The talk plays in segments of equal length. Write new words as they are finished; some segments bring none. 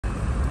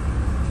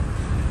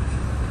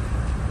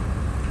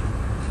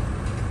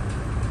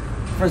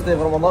first day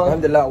of Ramadan.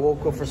 Alhamdulillah, I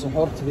woke up for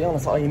suhoor. To be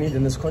honest, all you need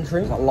in this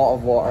country is a lot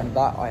of water. And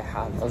that I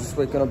have. I was just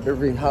waking up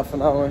every half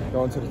an hour,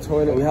 going to the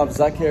toilet. We have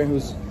Zakir,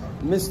 who's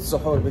missed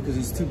suhoor because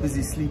he's too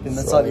busy sleeping.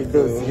 That's all he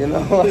does, you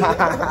know.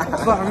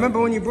 But remember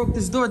when you broke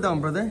this door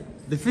down, brother?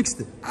 They fixed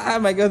it. Oh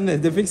my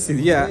goodness, they fixed it,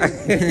 yeah. I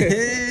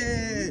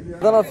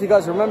don't know if you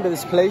guys remember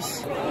this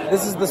place.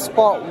 This is the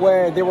spot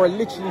where they were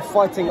literally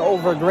fighting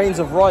over grains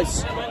of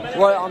rice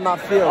right on that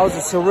field. That was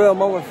a surreal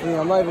moment for me.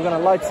 I'm not even gonna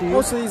lie to you.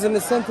 Most of these in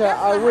the center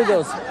are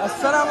widows.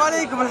 Assalamu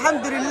alaikum,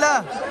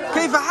 alhamdulillah.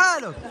 كيف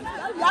حالك?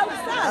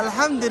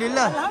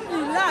 Alhamdulillah.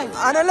 Alhamdulillah.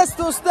 أنا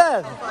لست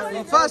أستاذ.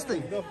 I'm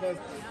fasting.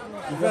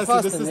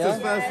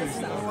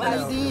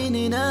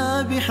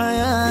 ديننا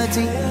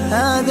بحياتي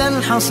هذا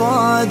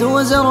الحصاد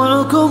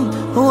وزرعكم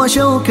هو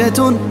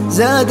شوكة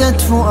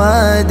زادت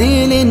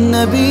فؤادي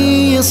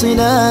للنبي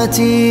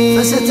صلاتي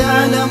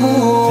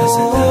فستعلمون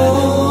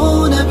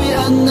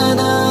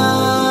بأننا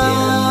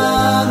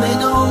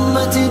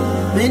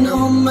من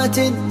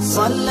أمة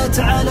صلت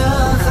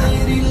على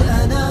خير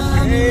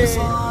الأنام.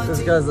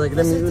 This guy's like,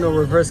 let me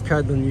reverse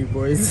card on you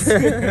boys.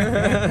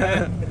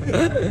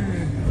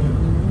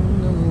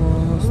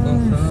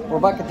 We're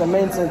back at the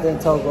main center in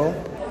Togo.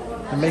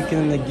 They're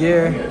making the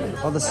gear,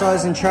 all the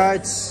sizing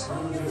charts.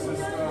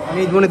 I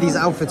need one of these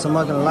outfits, I'm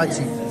not gonna lie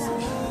to you.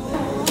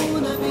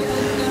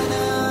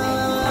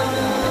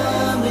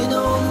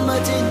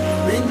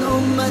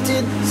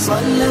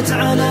 صلت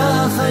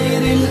على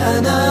خير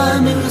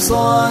الأنام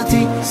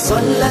وصاتي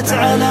صلت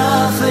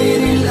على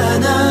خير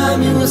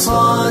الأنام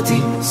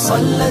وصاتي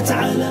صلت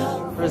على.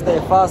 First day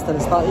of fasting,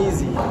 it's not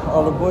easy.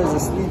 All the boys are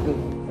sleeping.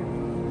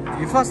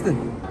 You fasting?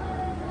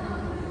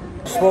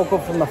 Just woke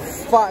up from the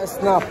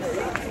fattest nap.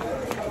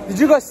 Did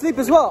you guys sleep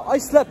as well? I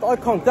slept, I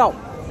conked out.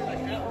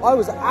 I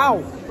was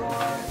out.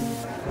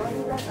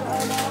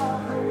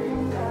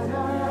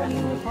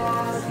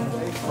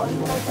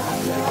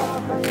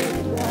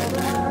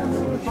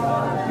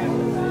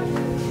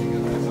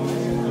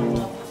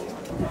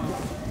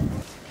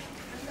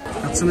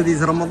 Got some of these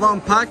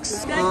Ramadan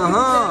packs. Very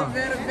much.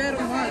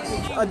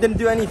 I didn't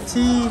do any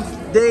tea,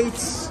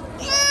 dates,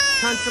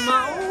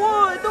 tantamount.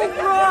 Oh, don't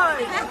cry.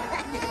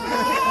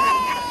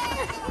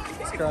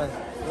 It's crying.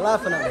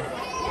 Laughing at me.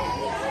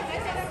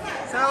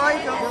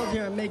 Girls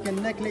here are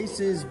making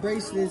necklaces,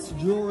 bracelets,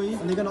 jewelry,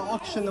 and they're gonna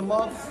auction them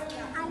off,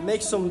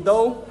 make some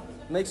dough,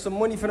 make some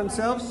money for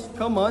themselves.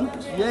 Come on,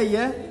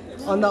 yeah.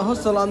 On that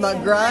hustle, on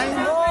that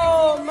grind.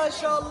 Oh,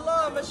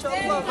 mashallah,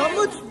 mashallah. How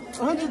much?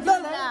 $100?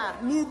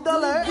 $100?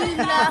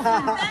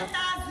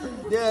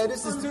 Yeah,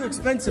 this is too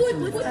expensive for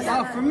me.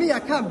 For me, I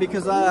can't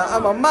because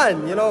I'm a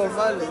man, you know. It's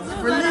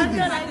for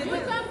ladies.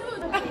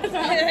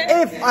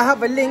 If I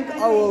have a link,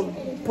 I will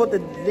put the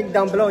link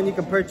down below and you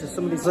can purchase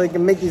some of these so you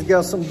can make these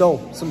girls some dough,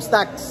 some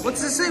stacks.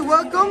 What's it say?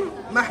 Welcome,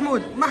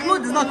 Mahmoud.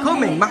 Mahmoud is not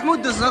coming.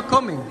 Mahmoud is not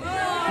coming.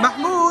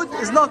 Mahmoud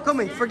is not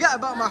coming. Forget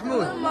about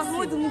Mahmoud.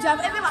 Mahmoud,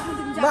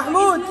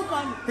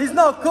 he's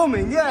not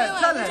coming. Yeah,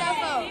 tell him.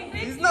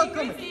 He's not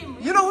coming.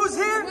 You know who's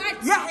here?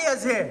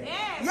 Yahya's here.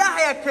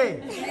 Yahya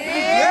came.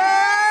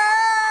 Yeah!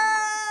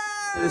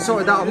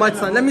 Sorted out mic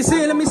stand. Let me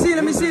see this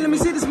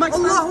mic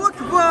stand. Allahu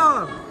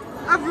Akbar.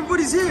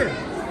 Everybody's here.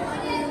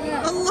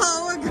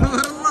 Allahu Akbar.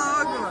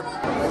 Allahu Akbar.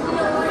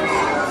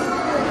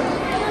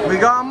 We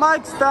got a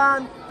mic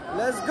stand.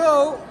 Let's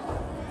go.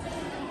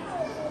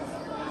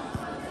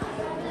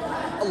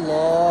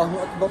 Allahu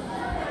Akbar.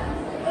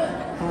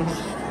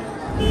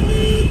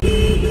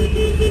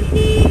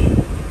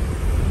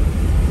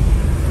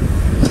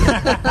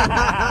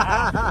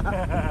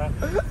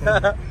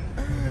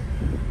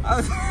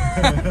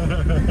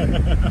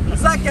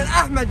 Zakir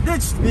Ahmed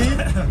ditched me.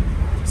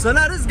 So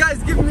now this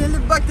guy's giving me a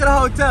lift back to the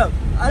hotel.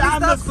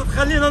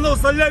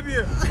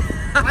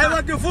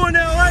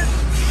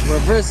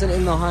 Reversing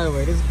in the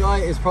highway. This guy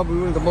is probably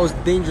one of the most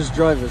dangerous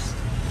drivers.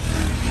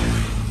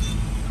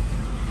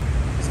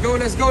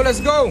 Let's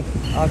go.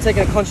 I've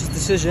taken a conscious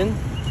decision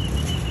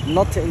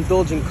not to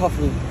indulge in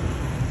coffee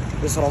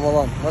this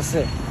Ramadan. That's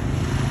it.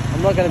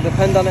 I'm not going to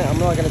depend on it. I'm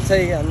not going to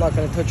take it. I'm not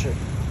going to touch it.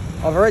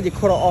 I've already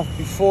cut it off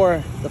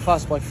before the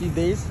fast by a few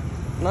days.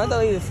 And I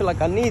don't even feel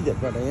like I need it,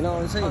 brother. You know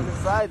what I'm saying? On the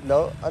side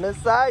note, on the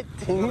side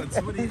thing. A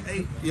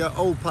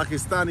 28-year-old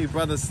Pakistani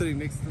brother sitting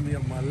next to me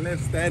on my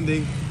left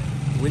standing.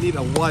 We need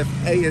a wife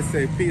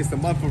ASAP. It's the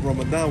month of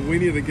Ramadan. We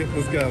need to get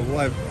this guy a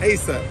wife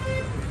ASAP.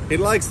 He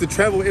likes to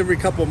travel every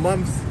couple of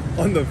months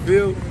on the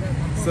field.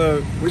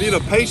 So we need a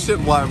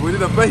patient wife.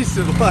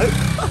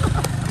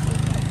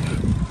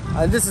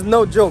 And this is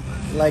no joke.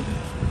 Like,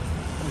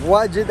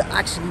 Wajid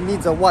actually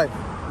needs a wife.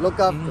 Look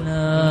after.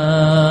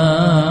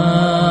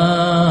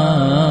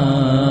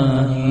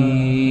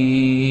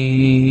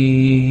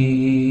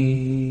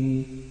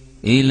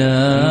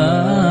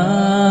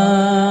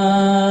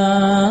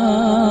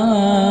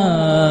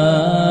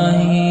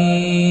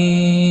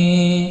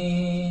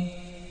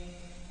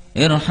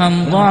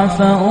 ارحم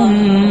ضعف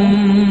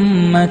أمتنا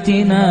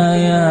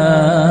يا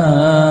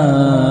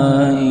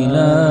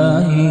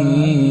إلهي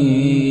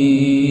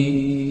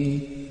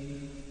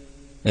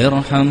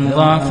ارحم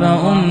ضعف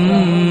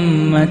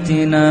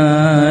أمتنا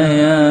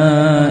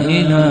يا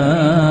إلهي.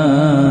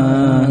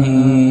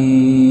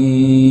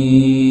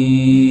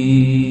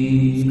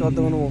 Just got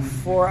done with a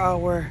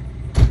 4-hour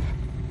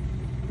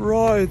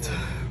ride.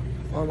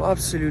 I'm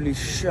absolutely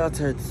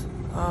shattered,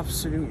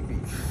 absolutely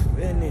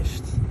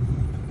finished.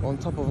 On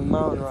top of a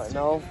mountain right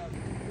now.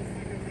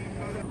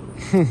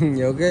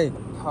 You okay?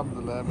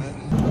 Alhamdulillah, man.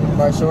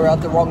 Alright, so we're at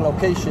the wrong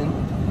location.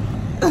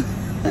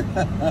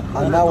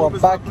 And now we're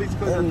back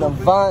in the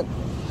van.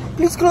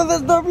 Please close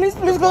that door, please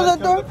close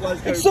that door.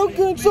 It's so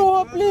good, so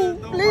hot, please.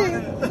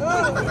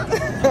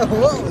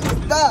 What was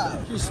that?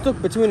 She's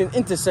stuck between an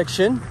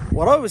intersection.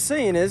 What I was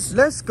saying is,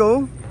 let's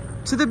go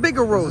to the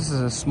bigger road. This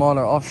is a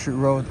smaller offshoot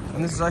road,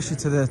 and this is actually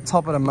to the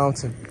top of the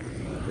mountain.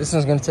 This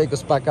one's gonna take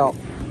us back out.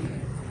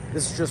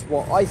 This is just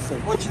what I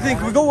think. What you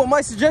think? We go with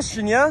my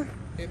suggestion, yeah?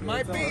 It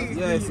might be.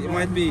 Yes, it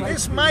might be.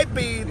 This might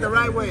be the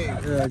right way.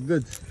 Yeah,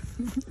 good.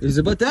 He's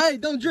about to, hey,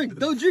 don't drink,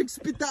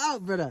 spit that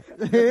out, brother.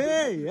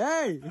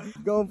 Hey,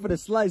 going for the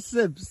slice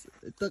sips.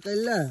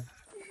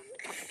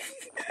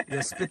 Yeah,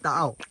 spit that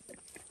out.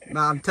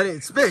 Nah, I'm telling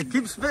you, spit,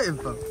 keep spitting,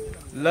 fam.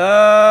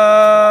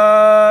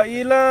 La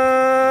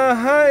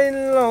ilaha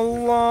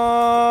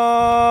illallah.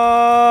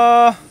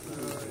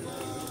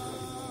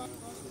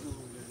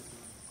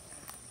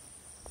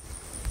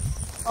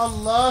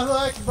 Allahu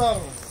Akbar.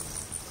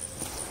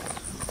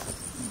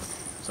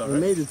 We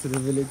made it to the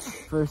village.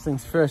 First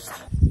things first,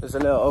 there's a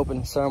little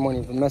opening ceremony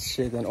of the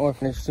masjid and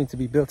orphanage soon to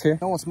be built here. You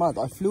know what's mad?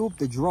 I flew up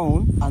the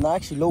drone and I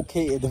actually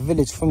located the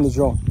village from the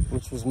drone,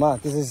 which was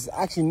mad. This is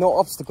actually no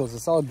obstacles,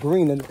 it's all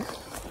green and...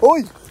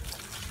 Oi!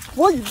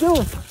 What are you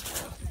doing?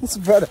 This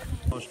brother.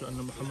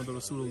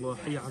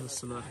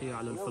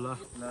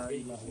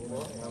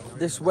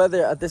 This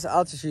weather at this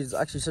altitude is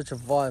actually such a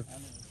vibe.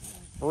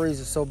 Breeze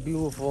is so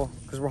beautiful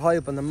because we're high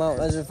up on the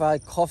mountain. Imagine if I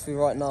had coffee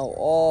right now.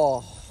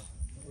 Oh,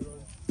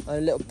 and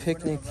a little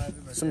picnic,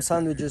 some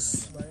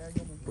sandwiches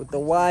with the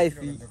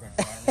wifey.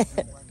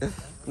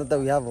 Not that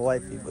we have a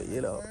wifey, but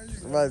you know,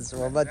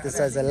 we're about this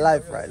size of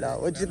life right now.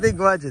 What do you think,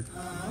 Majid?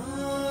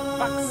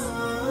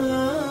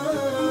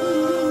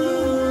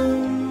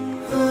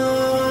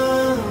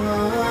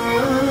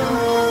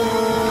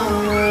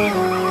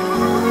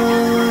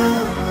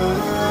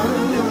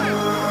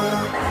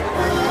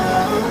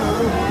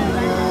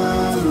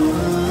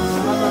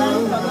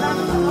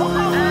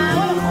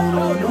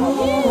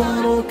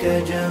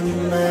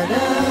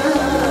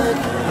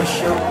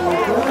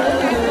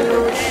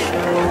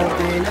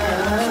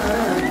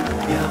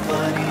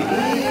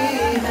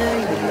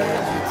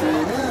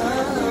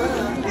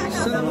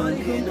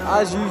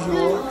 As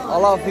usual, a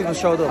lot of people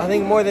showed up. I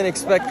think more than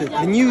expected.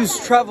 The news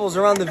travels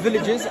around the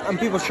villages and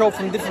people show up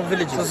from different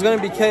villages. So it's going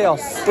to be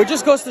chaos. But it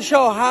just goes to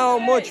show how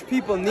much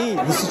people need.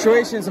 The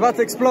situation is about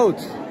to explode.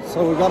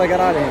 So we got to get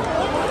out of here.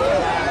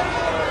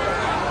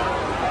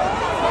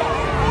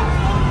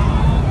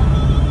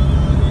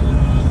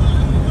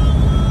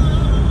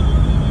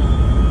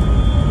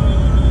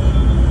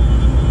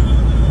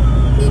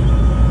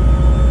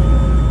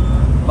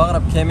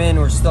 Maghrib came in,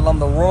 we're still on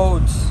the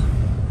roads.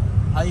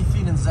 How you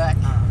feeling, Zach?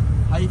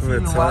 How you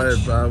feeling, tired,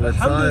 bro. We're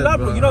Alhamdulillah, tired,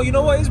 bro. You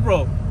know what it is,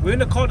 bro? We're in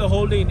the car the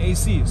whole day in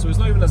AC, so it's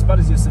not even as bad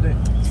as yesterday.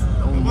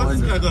 Why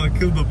this guy gonna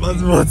kill the bus?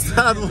 That's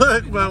hard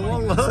work, man.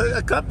 Wallah,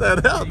 I cut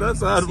that out. That's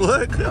hard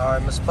work.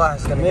 Alright, Misbah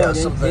is gonna get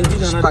us something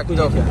just packed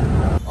up.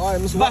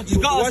 Alright, Misbah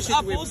just got us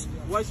apples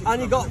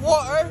and he got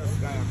water.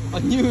 I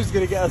knew he was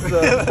gonna get us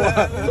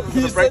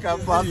the breakout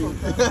platform.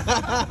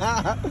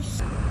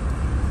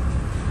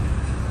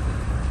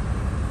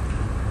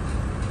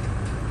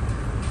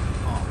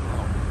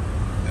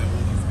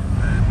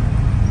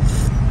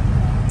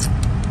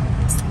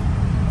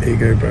 There you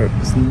go, bro.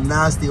 It's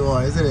nasty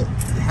water, isn't it?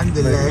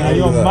 Alhamdulillah. Nah,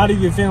 you're mad if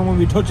you're feeling when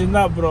we're touching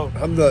that, bro.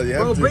 Alhamdulillah, you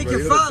have Bro, to, break bro.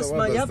 it fast,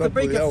 man. You have to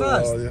break it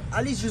fast.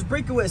 At least just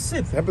break it with a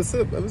sip. Have a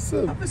sip, have a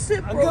sip. Have a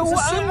sip, bro. It's a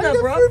sunnah,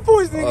 bro.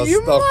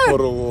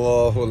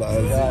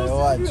 Astaghfirullah. Yeah,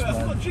 watch,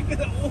 man. I'm drinking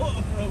that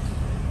water, bro.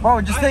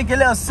 Bro, just take a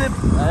little sip.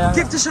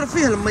 كيف تشرب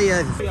فيها المية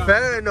هذه؟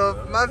 Fair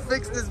enough. Man,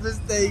 fix his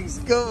mistakes.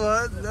 Come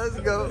on, let's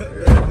go.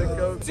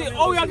 See,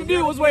 all we had to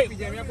do was wait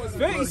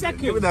 30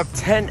 seconds. Give me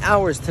 10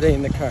 hours today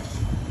in the car.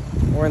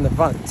 We're in the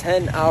van.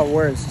 10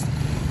 hours.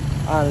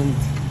 And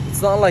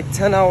it's not like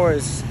 10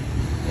 hours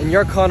in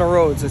your kind of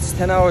roads. It's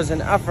 10 hours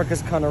in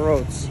Africa's kind of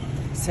roads.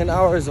 It's 10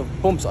 hours of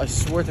bumps. I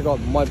swear to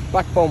God, my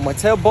backbone, my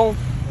tailbone,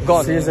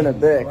 gone. See you in a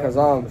bit, because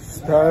I'm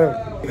scared.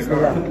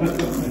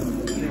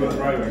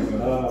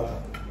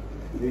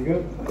 You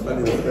good?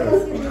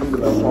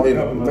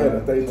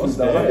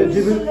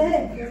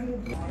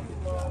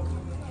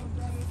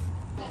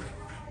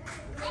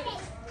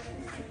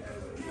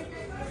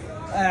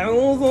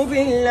 أعوذ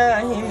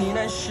بالله من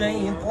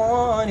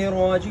الشيطان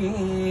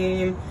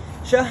الرجيم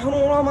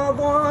شهر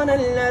رمضان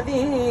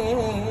الذي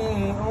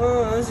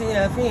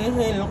أنزل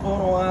فيه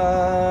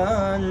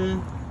القرآن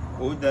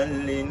هدى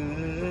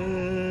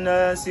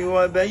للناس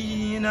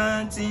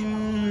وبينات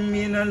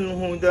من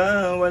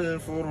الهدى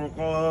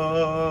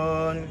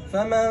والفرقان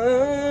فمن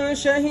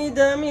شهد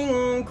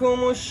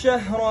منكم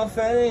الشهر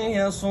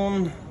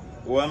فليصمه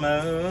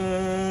ومن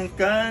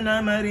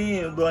كان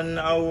مريضا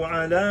أو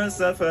على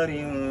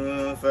سفر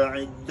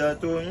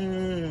فعدة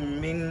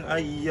من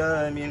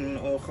أيام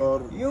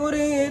أخر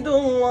يريد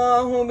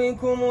الله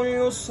بكم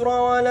اليسر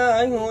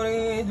ولا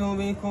يريد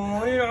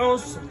بكم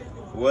العسر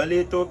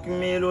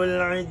ولتكملوا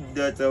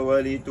العدة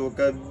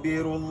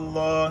ولتكبروا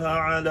الله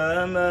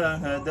على ما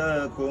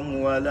هداكم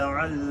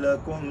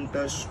ولعلكم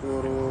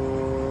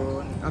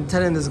تشكرون. I'm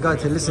telling this guy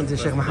to listen to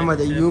Sheikh Muhammad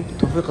Ayyub,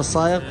 Tawfiq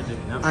Al-Sayegh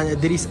and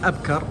Idris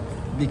Abkar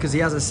because he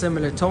has a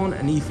similar tone,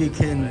 and if he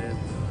can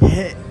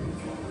hit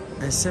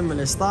a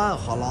similar style,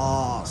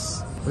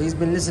 خلاص. But he's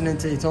been listening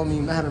to, he told me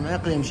مهر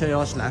المعقلي مشي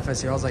راشد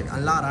العفاسي. I was like,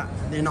 Lara,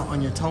 they're not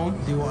on your tone,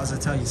 do what as I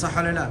tell you. صح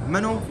ولا لا؟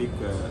 منو؟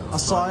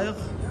 الصايغ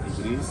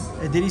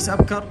إدريس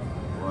أبكر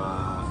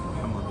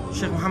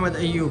Sheikh Muhammad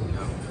Ayyub.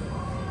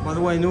 By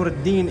the way,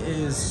 Nuruddin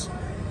is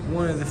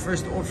one of the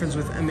first orphans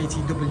with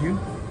MATW,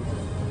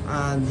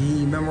 and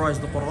he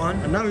memorized the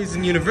Quran, and now he's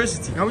in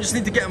university. Now we just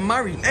need to get him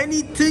married.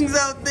 Any things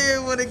out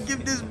there want to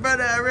give this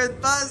brother a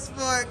red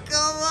passport?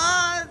 Come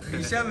on!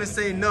 Hisham is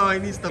saying no, he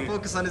needs to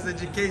focus on his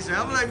education.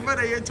 I'm like,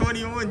 brother, you're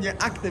 21, you're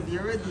active,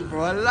 you're ready,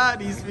 bro. A lot of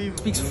these people. He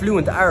speaks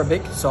fluent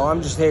Arabic, so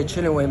I'm just here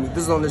chilling with him. He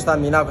doesn't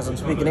understand me now because I'm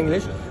speaking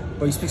English,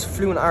 but he speaks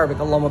fluent Arabic,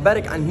 Allah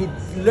Mubarak, and he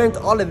learned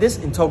all of this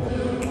in Togo.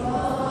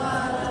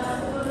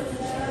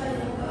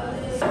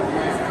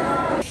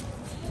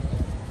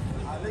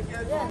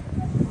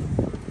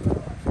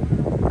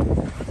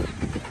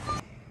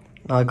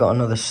 I got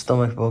another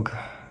stomach bug.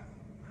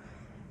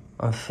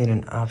 I'm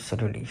feeling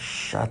absolutely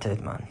shattered,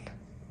 man.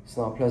 It's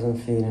not a pleasant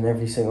feeling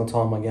every single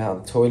time I get out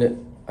of the toilet.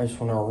 I just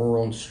want to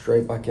run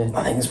straight back in. I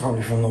think it's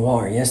probably from the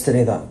water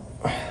yesterday that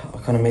I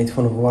kind of made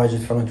fun of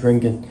Wajid for not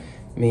drinking.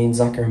 Me and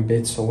Zach are in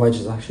bits, so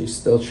Wajid's actually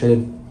still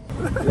chilling.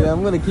 Yeah,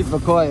 I'm gonna keep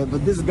it quiet,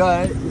 but this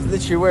guy is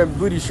literally wearing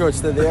booty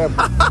shorts to the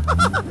airport.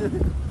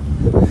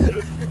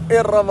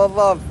 In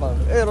Ramadan, fam.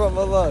 In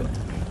Ramadan.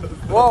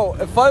 Wow,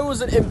 if I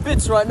wasn't in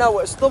bits right now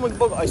with a stomach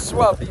bug, I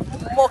swear I'd be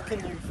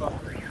mocking you, fam.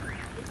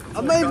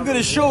 I'm not even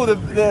gonna show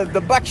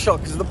the back shot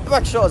because the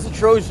back shot is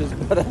atrocious.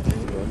 But they're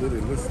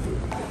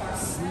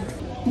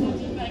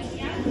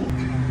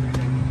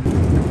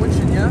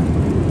pushing, yeah?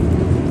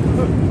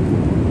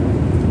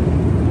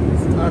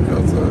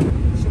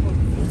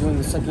 We're doing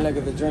the second leg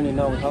of the journey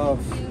now. We have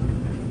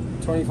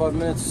 25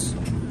 minutes.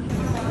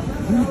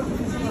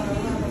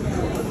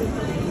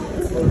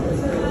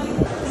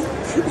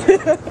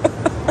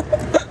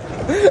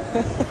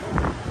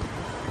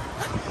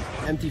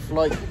 Empty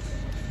flight.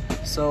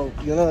 So,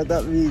 you know what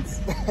that means.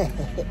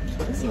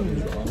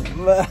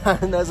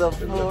 Man, that's a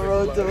full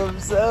road to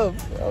himself.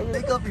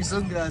 Take off your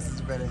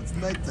sunglasses, brother. It's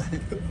night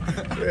time.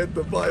 We're at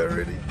Dubai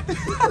already.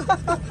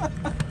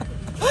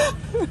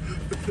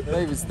 I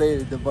don't even stay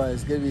in Dubai.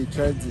 It's gonna be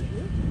transit.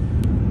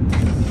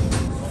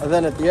 And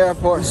then at the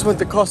airport, just went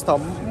to Costa,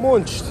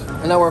 munched.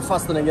 And now we're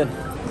fasting again.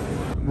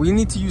 We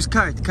need to use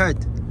card.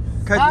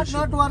 Card's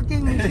not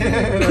working.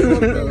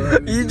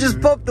 You just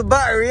popped the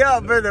battery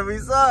out, brother. We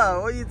saw.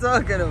 What are you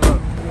talking about?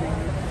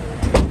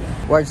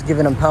 We're just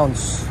giving him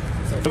pounds.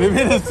 3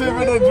 minutes, 2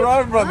 minute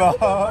drive, brother.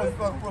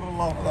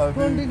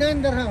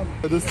 29 dirham.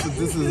 This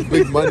is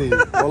big money.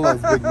 Wallah,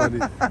 it's big money.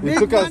 It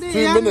took us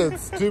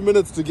 2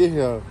 minutes to get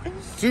here.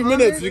 2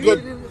 minutes, you got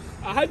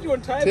I had you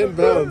on time. 10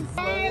 pounds.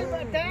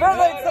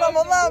 Brother, it's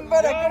Ramadan,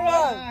 brother. Come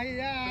on.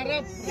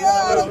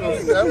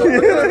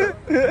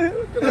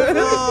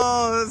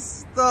 Oh,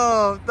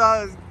 stop. That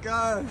was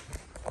good.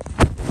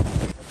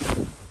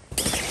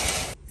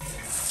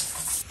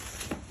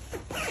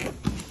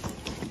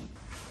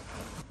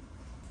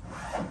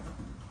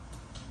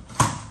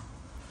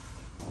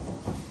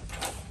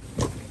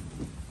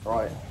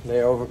 Right,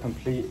 layover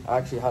complete. I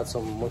actually had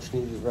some much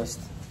needed rest.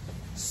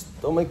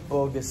 Stomach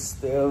bug is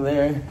still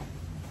there.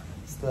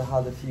 Still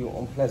had a few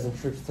unpleasant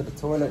trips to the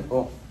toilet,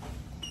 but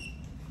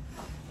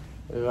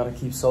we gotta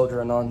keep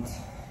soldiering on.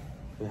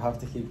 We have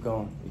to keep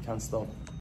going. We can't stop.